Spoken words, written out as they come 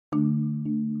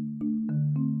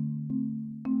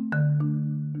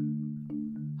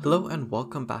Hello and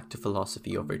welcome back to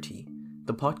Philosophy Over Tea,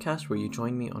 the podcast where you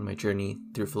join me on my journey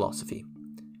through philosophy.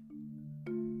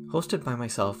 Hosted by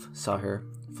myself, Sahir,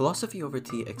 Philosophy Over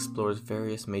Tea explores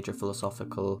various major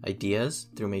philosophical ideas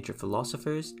through major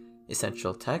philosophers,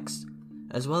 essential texts,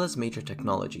 as well as major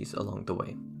technologies along the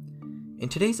way. In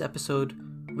today's episode,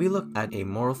 we look at a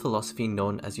moral philosophy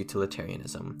known as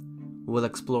utilitarianism. We'll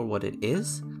explore what it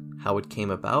is, how it came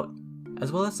about,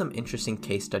 as well as some interesting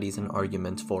case studies and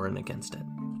arguments for and against it.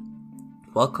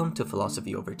 Welcome to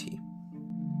Philosophy Over Tea.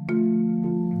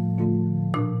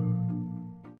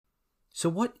 So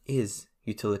what is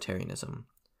utilitarianism?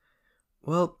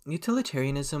 Well,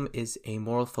 utilitarianism is a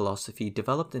moral philosophy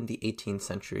developed in the 18th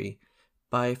century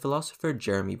by philosopher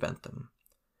Jeremy Bentham.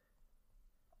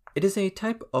 It is a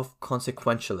type of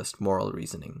consequentialist moral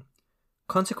reasoning.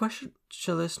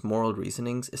 Consequentialist moral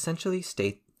reasonings essentially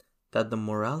state that the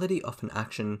morality of an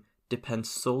action depends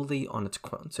solely on its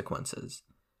consequences.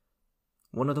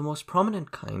 One of the most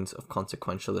prominent kinds of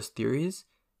consequentialist theories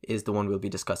is the one we'll be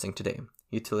discussing today,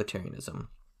 utilitarianism.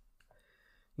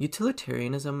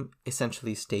 Utilitarianism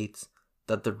essentially states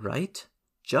that the right,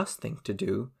 just thing to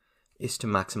do is to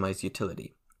maximize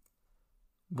utility.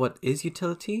 What is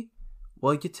utility?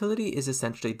 Well, utility is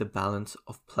essentially the balance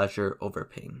of pleasure over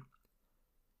pain.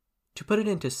 To put it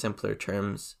into simpler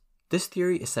terms, this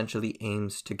theory essentially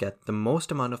aims to get the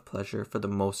most amount of pleasure for the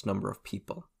most number of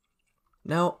people.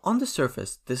 Now, on the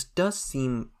surface, this does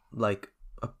seem like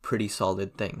a pretty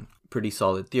solid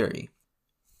theory.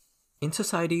 In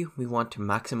society, we want to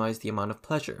maximize the amount of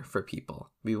pleasure for people.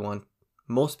 We want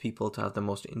most people to have the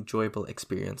most enjoyable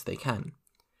experience they can.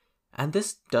 And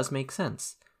this does make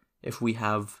sense. If we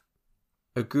have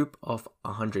a group of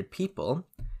 100 people,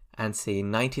 and say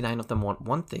 99 of them want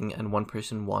one thing and one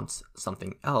person wants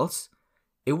something else,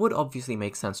 it would obviously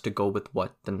make sense to go with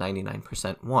what the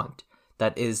 99% want.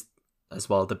 That is as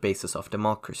well the basis of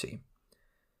democracy.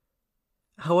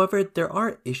 However, there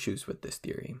are issues with this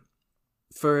theory.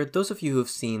 For those of you who have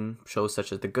seen shows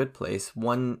such as The Good Place,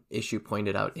 one issue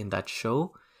pointed out in that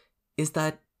show is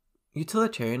that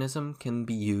utilitarianism can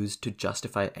be used to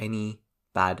justify any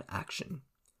bad action.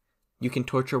 You can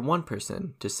torture one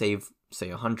person to save,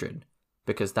 say, 100,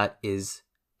 because that is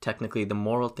technically the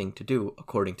moral thing to do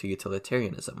according to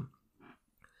utilitarianism.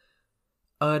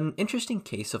 An interesting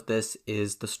case of this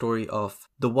is the story of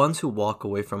the ones who walk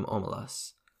away from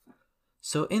Omelas.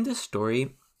 So in this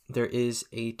story, there is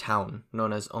a town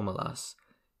known as Omelas,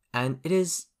 and it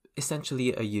is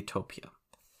essentially a utopia.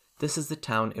 This is the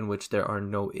town in which there are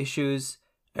no issues.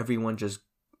 Everyone just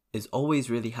is always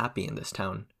really happy in this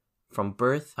town, from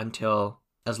birth until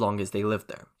as long as they live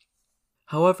there.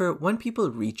 However, when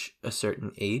people reach a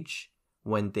certain age,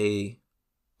 when they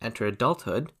enter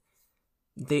adulthood,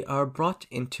 they are brought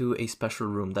into a special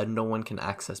room that no one can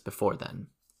access before then.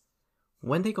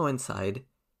 When they go inside,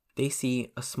 they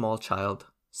see a small child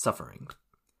suffering.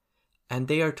 And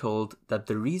they are told that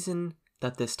the reason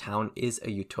that this town is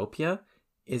a utopia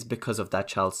is because of that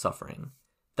child's suffering.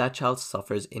 That child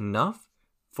suffers enough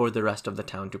for the rest of the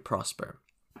town to prosper.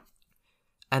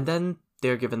 And then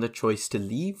they're given the choice to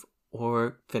leave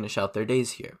or finish out their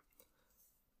days here.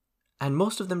 And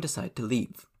most of them decide to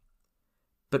leave.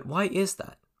 But why is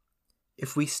that?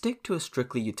 If we stick to a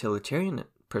strictly utilitarian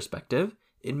perspective,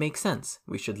 it makes sense.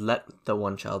 We should let the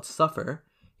one child suffer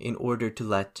in order to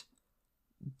let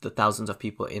the thousands of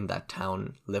people in that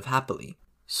town live happily.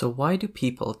 So why do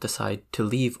people decide to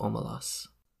leave Omelas?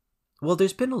 Well,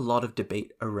 there's been a lot of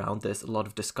debate around this, a lot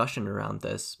of discussion around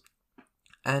this.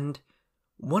 And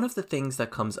one of the things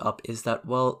that comes up is that,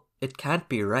 well, it can't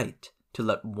be right to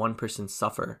let one person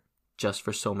suffer just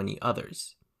for so many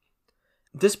others.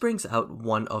 This brings out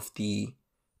one of the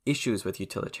issues with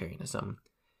utilitarianism,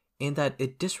 in that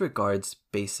it disregards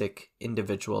basic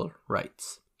individual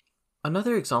rights.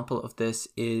 Another example of this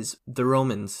is the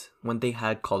Romans, when they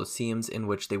had colosseums in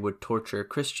which they would torture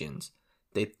Christians.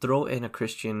 They'd throw in a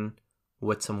Christian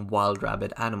with some wild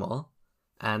rabid animal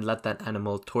and let that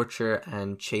animal torture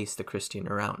and chase the Christian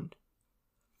around.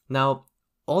 Now,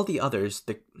 all the others,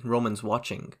 the Romans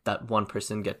watching that one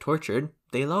person get tortured,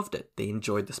 they loved it. They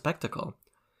enjoyed the spectacle.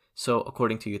 So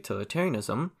according to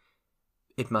utilitarianism,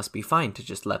 it must be fine to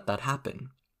just let that happen.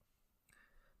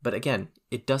 But again,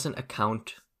 it doesn't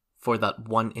account for that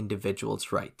one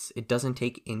individual's rights. It doesn't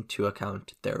take into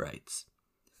account their rights.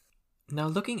 Now,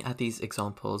 looking at these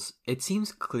examples, it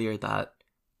seems clear that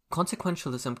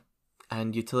consequentialism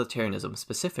and utilitarianism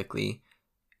specifically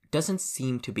doesn't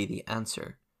seem to be the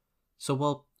answer. So,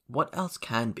 well, what else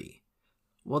can be?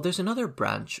 Well, there's another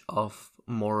branch of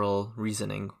moral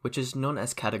reasoning, which is known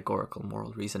as categorical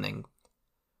moral reasoning.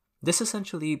 This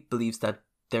essentially believes that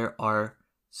there are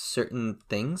certain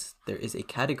things, there is a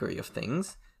category of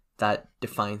things that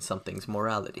define something's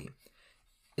morality.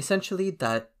 Essentially,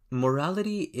 that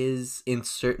morality is in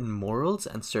certain morals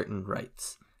and certain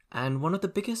rights. And one of the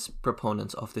biggest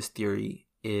proponents of this theory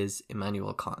is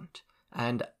Immanuel Kant.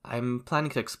 And I'm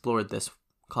planning to explore this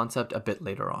concept a bit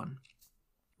later on.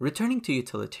 Returning to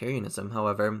utilitarianism,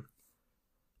 however,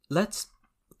 let's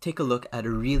take a look at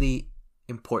a really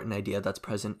important idea that's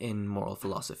present in moral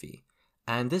philosophy.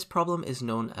 And this problem is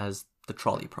known as the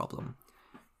trolley problem.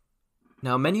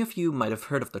 Now, many of you might have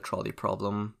heard of the trolley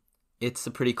problem. It's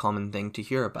a pretty common thing to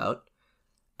hear about.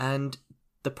 And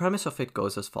the premise of it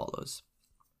goes as follows.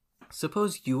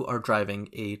 Suppose you are driving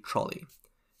a trolley.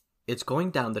 It's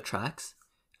going down the tracks,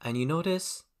 and you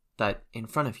notice that in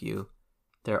front of you,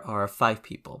 there are 5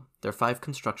 people. There are 5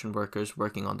 construction workers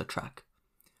working on the track.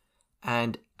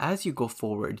 And as you go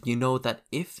forward, you know that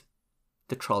if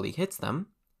the trolley hits them,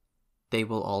 they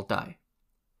will all die.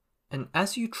 And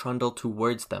as you trundle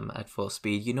towards them at full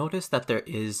speed, you notice that there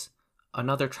is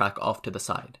another track off to the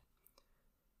side.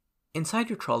 Inside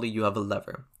your trolley, you have a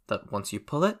lever that once you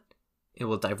pull it, it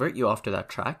will divert you off to that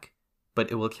track,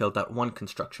 but it will kill that one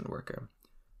construction worker.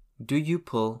 Do you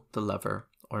pull the lever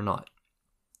or not?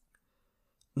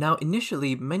 Now,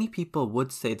 initially, many people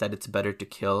would say that it's better to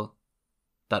kill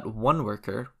that one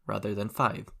worker rather than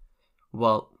 5.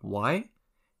 Well, why?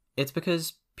 It's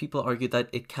because people argue that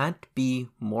it can't be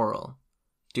moral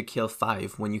to kill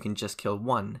 5 when you can just kill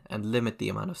 1 and limit the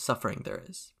amount of suffering there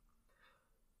is.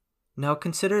 Now,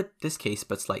 consider this case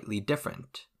but slightly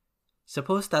different.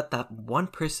 Suppose that that one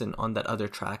person on that other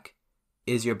track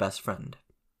is your best friend.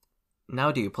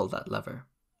 Now do you pull that lever?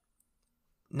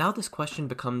 Now this question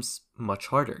becomes much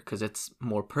harder because it's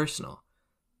more personal.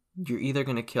 You're either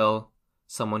going to kill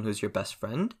someone who's your best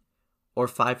friend or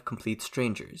 5 complete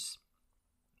strangers.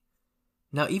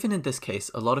 Now even in this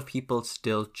case, a lot of people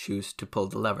still choose to pull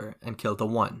the lever and kill the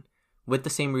one with the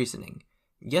same reasoning.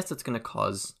 Yes, it's going to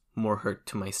cause more hurt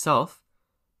to myself,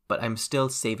 but I'm still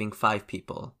saving 5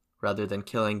 people rather than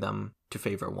killing them to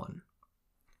favor 1.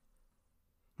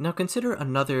 Now consider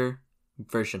another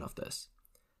version of this.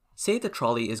 Say the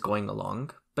trolley is going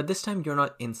along, but this time you're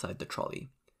not inside the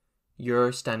trolley.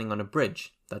 You're standing on a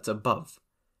bridge that's above,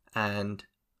 and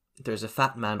there's a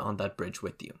fat man on that bridge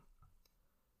with you.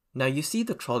 Now you see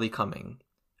the trolley coming,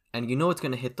 and you know it's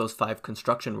going to hit those 5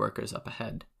 construction workers up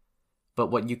ahead. But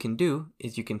what you can do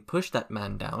is you can push that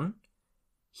man down,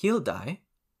 he'll die,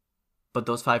 but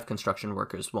those 5 construction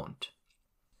workers won't.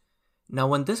 Now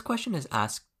when this question is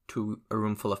asked to a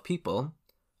room full of people,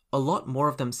 a lot more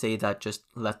of them say that just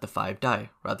let the 5 die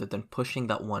rather than pushing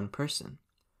that one person.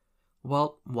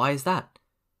 Well, why is that?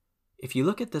 If you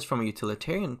look at this from a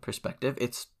utilitarian perspective,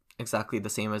 it's exactly the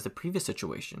same as the previous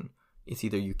situation. It's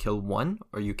either you kill 1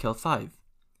 or you kill 5.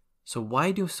 So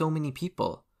why do so many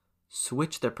people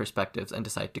switch their perspectives and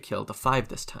decide to kill the 5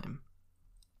 this time?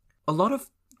 A lot of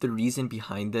the reason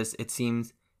behind this, it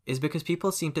seems, is because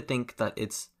people seem to think that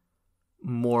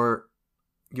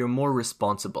you're more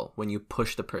responsible when you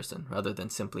push the person rather than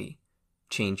simply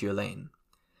change your lane.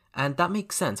 And that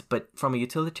makes sense, but from a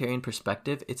utilitarian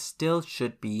perspective, it still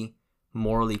should be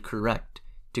morally correct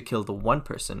to kill the one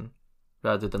person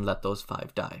rather than let those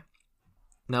 5 die.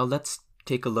 Now let's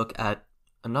take a look at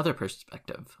another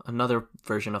perspective, another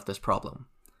version of this problem.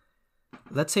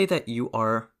 Let's say that you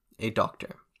are a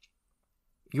doctor.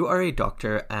 You are a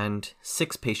doctor and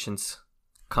 6 patients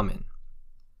come in.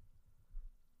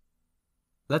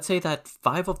 Let's say that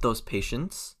 5 of those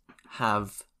patients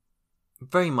have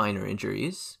very minor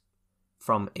injuries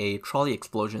from a trolley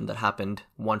explosion that happened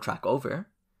 1 track over.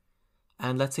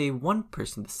 And let's say one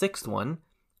person, the 6th one,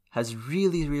 has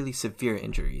really, really severe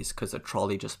injuries because the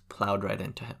trolley just plowed right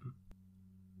into him.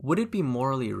 Would it be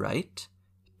morally right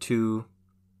to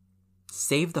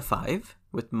save the 5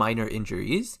 with minor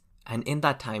injuries and in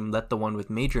that time let the one with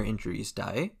major injuries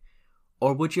die?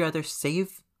 Or would you rather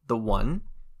save the one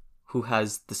who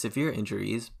has the severe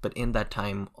injuries, but in that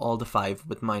time, all the 5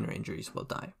 with minor injuries will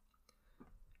die?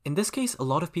 In this case, a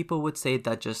lot of people would say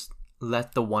that just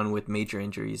let the one with major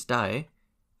injuries die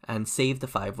and save the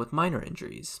 5 with minor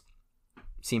injuries.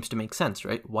 Seems to make sense,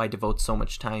 right? Why devote so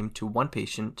much time to one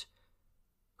patient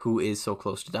who is so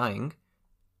close to dying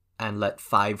and let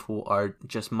 5 who are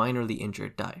just minorly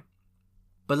injured die?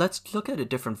 But let's look at a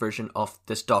different version of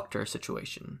this doctor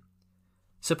situation.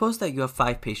 Suppose that you have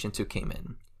 5 patients who came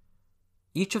in.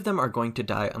 Each of them are going to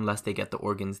die unless they get the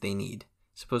organs they need.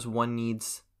 Suppose one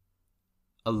needs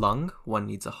a lung, one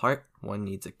needs a heart, one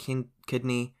needs a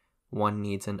kidney, one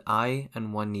needs an eye,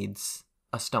 and one needs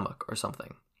a stomach or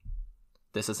something.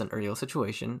 This isn't a real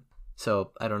situation,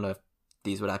 so I don't know if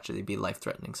these would actually be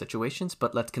life-threatening situations,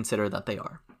 but let's consider that they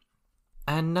are.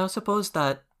 And now suppose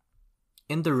that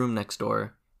in the room next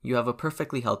door, you have a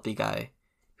perfectly healthy guy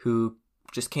who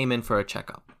just came in for a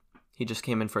checkup. He just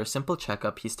came in for a simple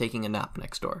checkup. He's taking a nap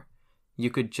next door. You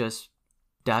could just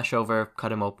dash over,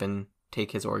 cut him open,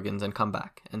 take his organs, and come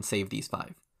back and save these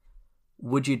 5.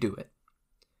 Would you do it?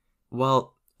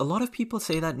 Well, a lot of people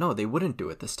say that no, they wouldn't do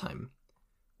it this time.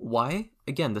 Why?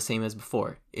 Again, the same as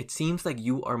before. It seems like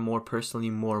you are more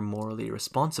morally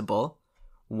responsible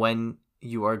when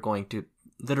you are going to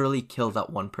literally kill that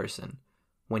one person,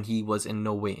 when he was in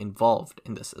no way involved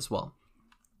in this as well.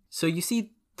 So you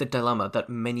see the dilemma that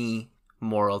many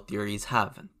moral theories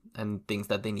have and things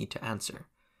that they need to answer.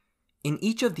 In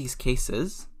each of these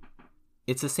cases,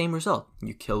 it's the same result.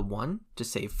 You kill 1 to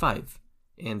save 5.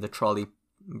 In the trolley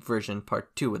version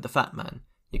part 2 with the fat man,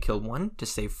 you kill 1 to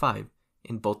save 5.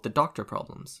 In both the doctor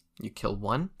problems, you kill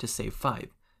 1 to save 5.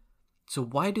 So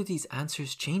why do these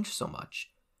answers change so much?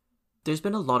 There's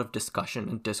been a lot of discussion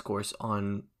and discourse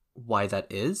on why that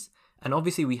is, and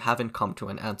obviously we haven't come to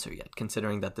an answer yet,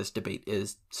 considering that this debate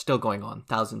is still going on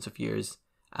thousands of years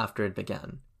after it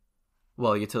began.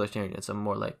 Well, utilitarianism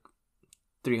more like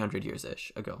 300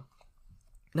 years-ish ago.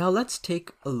 Now let's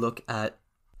take a look at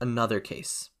another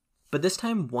case, but this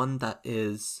time one that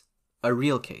is a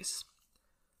real case.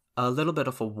 A little bit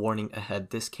of a warning ahead,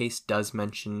 this case does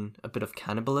mention a bit of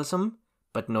cannibalism,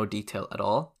 but no detail at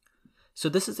all. So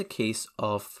this is a case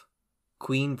of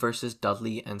Queen versus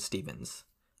Dudley and Stevens.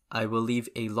 I will leave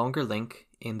a longer link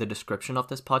in the description of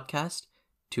this podcast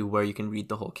to where you can read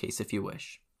the whole case if you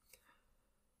wish.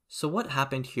 So what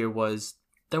happened here was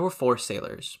there were 4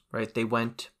 sailors, right? They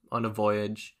went on a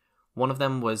voyage. One of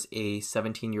them was a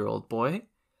 17-year-old boy,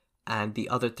 and the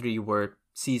other 3 were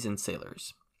seasoned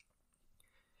sailors.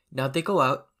 Now they go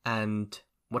out, and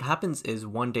what happens is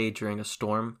one day during a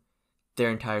storm, their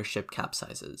entire ship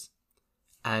capsizes.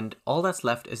 And all that's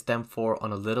left is them 4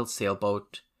 on a little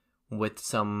sailboat with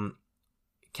some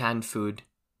canned food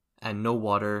and no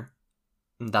water.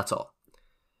 And that's all.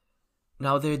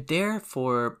 Now they're there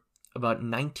for about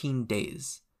 19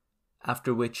 days,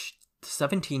 after which the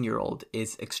 17-year-old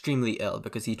is extremely ill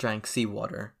because he drank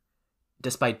seawater,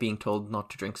 despite being told not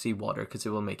to drink seawater because it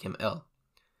will make him ill.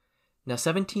 Now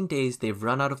 17 days, they've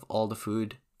run out of all the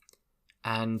food,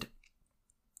 and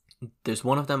there's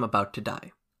one of them about to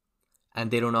die, and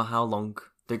they don't know how long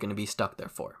they're going to be stuck there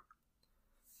for.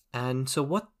 And so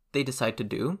what they decide to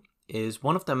do is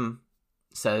one of them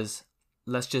says,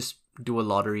 let's just do a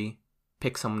lottery,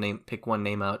 pick one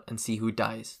name out and see who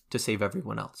dies to save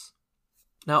everyone else.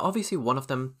 Now obviously one of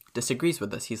them disagrees with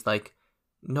this. He's like,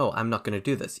 no, I'm not going to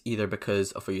do this, either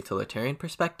because of a utilitarian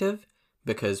perspective,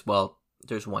 because, well,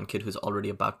 there's one kid who's already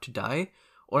about to die,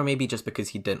 or maybe just because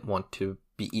he didn't want to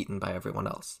be eaten by everyone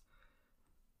else.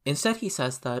 Instead he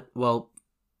says that, well,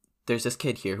 there's this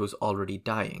kid here who's already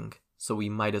dying, so we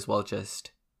might as well just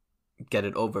get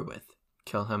it over with,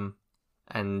 kill him,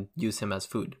 and use him as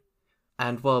food.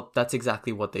 And well, that's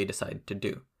exactly what they decide to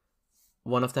do.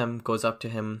 One of them goes up to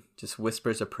him, just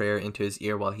whispers a prayer into his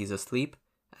ear while he's asleep,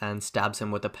 and stabs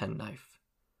him with a penknife.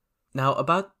 Now,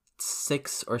 about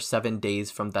 6 or 7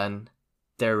 days from then,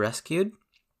 they're rescued,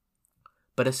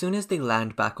 but as soon as they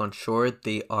land back on shore,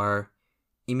 they are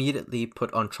immediately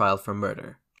put on trial for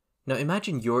murder. Now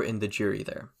imagine you're in the jury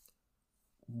there.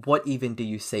 What even do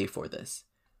you say for this?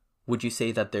 Would you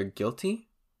say that they're guilty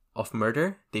of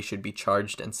murder, they should be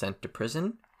charged and sent to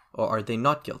prison, or are they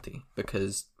not guilty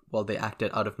because, well, they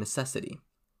acted out of necessity?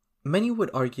 Many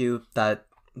would argue that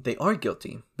they are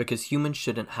guilty because humans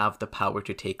shouldn't have the power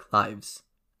to take lives,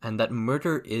 and that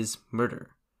murder is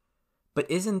murder. But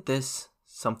isn't this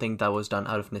something that was done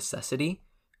out of necessity?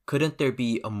 Couldn't there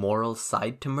be a moral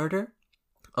side to murder?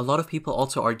 A lot of people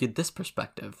also argued this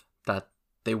perspective, that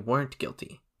they weren't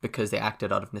guilty because they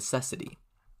acted out of necessity.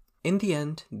 In the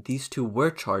end, these 2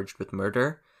 were charged with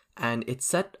murder, and it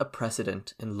set a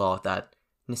precedent in law that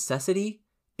necessity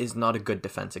is not a good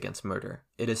defense against murder.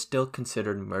 It is still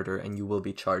considered murder and you will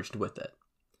be charged with it.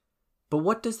 But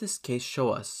what does this case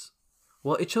show us?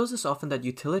 Well, it shows us often that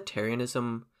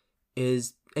utilitarianism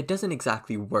it doesn't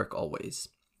exactly work always.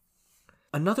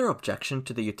 Another objection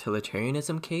to the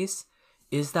utilitarianism case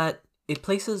is that it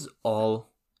places all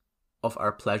of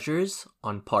our pleasures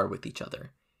on par with each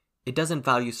other. It doesn't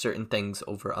value certain things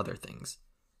over other things.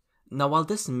 Now, while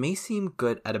this may seem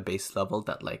good at a base level,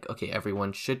 that like, okay,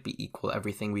 everyone should be equal,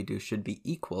 everything we do should be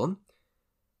equal,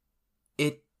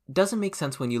 it doesn't make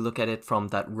sense when you look at it from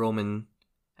that Roman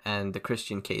and the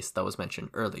Christian case that was mentioned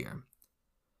earlier.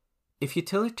 if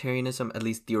utilitarianism, at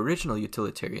least the original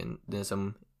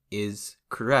utilitarianism, is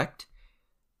correct,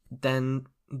 then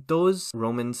those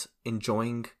Romans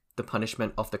enjoying the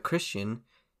punishment of the Christian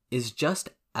is just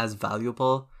as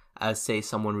valuable as, say,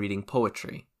 someone reading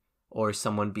poetry or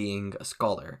someone being a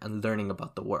scholar and learning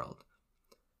about the world.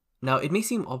 Now, it may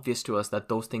seem obvious to us that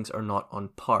those things are not on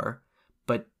par,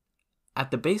 but at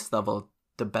the base level,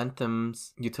 the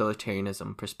Bentham's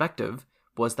utilitarianism perspective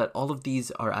was that all of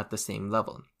these are at the same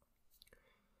level.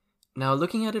 Now,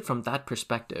 looking at it from that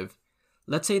perspective,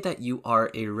 let's say that you are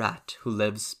a rat who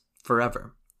lives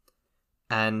forever,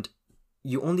 and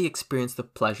you only experience the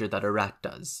pleasure that a rat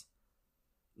does.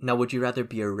 Now, would you rather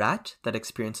be a rat that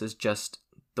experiences just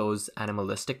those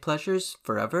animalistic pleasures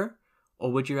forever,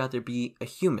 or would you rather be a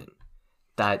human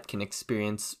that can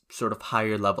experience sort of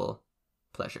higher level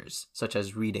pleasures, such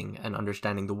as reading and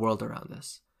understanding the world around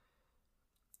us?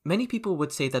 Many people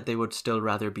would say that they would still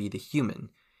rather be the human,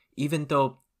 even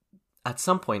though at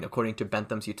some point, according to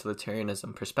Bentham's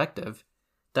utilitarianism perspective,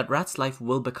 that rat's life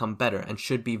will become better and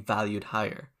should be valued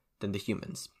higher than the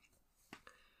humans.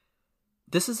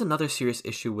 This is another serious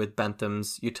issue with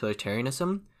Bentham's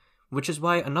utilitarianism, which is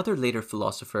why another later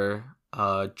philosopher,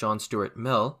 John Stuart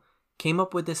Mill, came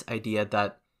up with this idea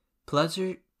that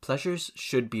pleasures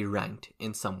should be ranked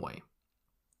in some way.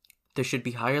 There should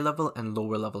be higher level and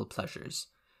lower level pleasures.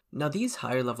 Now, these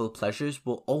higher level pleasures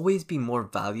will always be more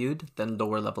valued than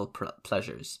lower level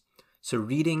pleasures. So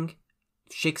reading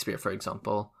Shakespeare, for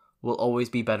example, will always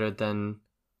be better than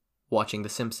watching The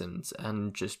Simpsons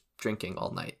and just drinking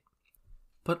all night.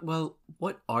 But, well,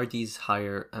 what are these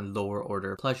higher and lower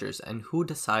order pleasures, and who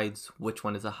decides which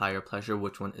one is a higher pleasure,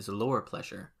 which one is a lower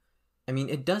pleasure? I mean,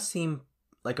 it does seem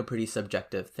like a pretty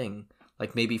subjective thing.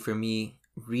 Like, maybe for me,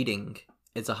 reading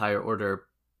is a higher order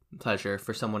pleasure.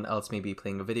 For someone else, maybe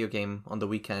playing a video game on the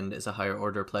weekend is a higher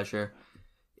order pleasure.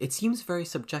 It seems very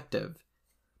subjective.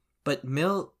 But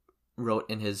Mill wrote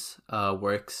in his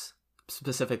works,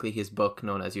 specifically his book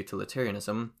known as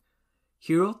Utilitarianism,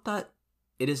 he wrote that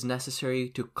it is necessary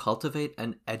to cultivate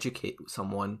and educate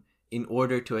someone in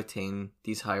order to attain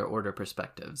these higher order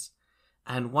perspectives.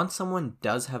 And once someone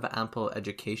does have ample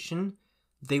education,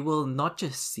 they will not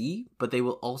just see, but they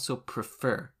will also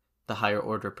prefer the higher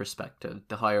order perspective,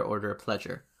 the higher order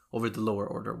pleasure, over the lower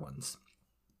order ones.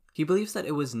 He believes that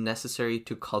it was necessary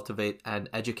to cultivate and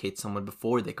educate someone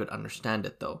before they could understand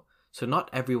it, though. So not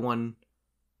everyone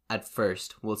at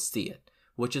first will see it,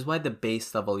 which is why the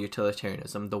base level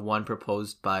utilitarianism, the one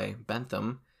proposed by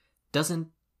Bentham, doesn't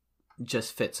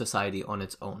just fit society on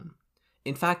its own.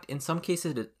 In fact, in some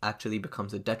cases, it actually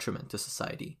becomes a detriment to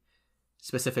society,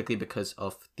 specifically because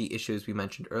of the issues we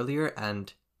mentioned earlier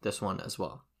and this one as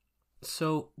well.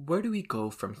 So where do we go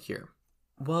from here?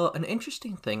 Well, an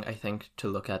interesting thing I think to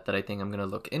look at that I think I'm going to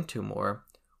look into more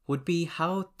would be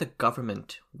how the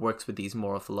government works with these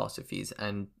moral philosophies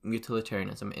and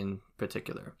utilitarianism in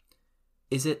particular.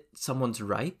 Is it someone's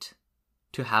right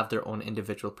to have their own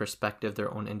individual perspective,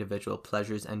 their own individual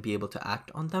pleasures, and be able to act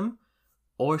on them?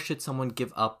 Or should someone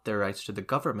give up their rights to the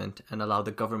government and allow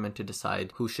the government to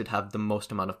decide who should have the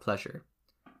most amount of pleasure?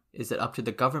 Is it up to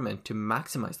the government to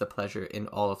maximize the pleasure in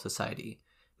all of society?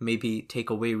 Maybe take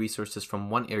away resources from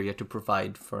one area to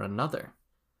provide for another?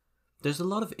 There's a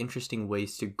lot of interesting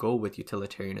ways to go with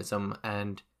utilitarianism,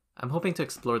 and I'm hoping to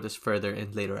explore this further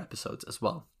in later episodes as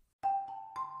well.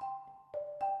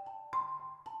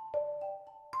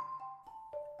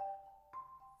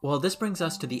 Well, this brings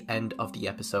us to the end of the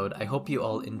episode. I hope you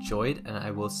all enjoyed, and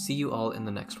I will see you all in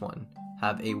the next one.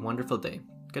 Have a wonderful day.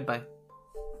 Goodbye.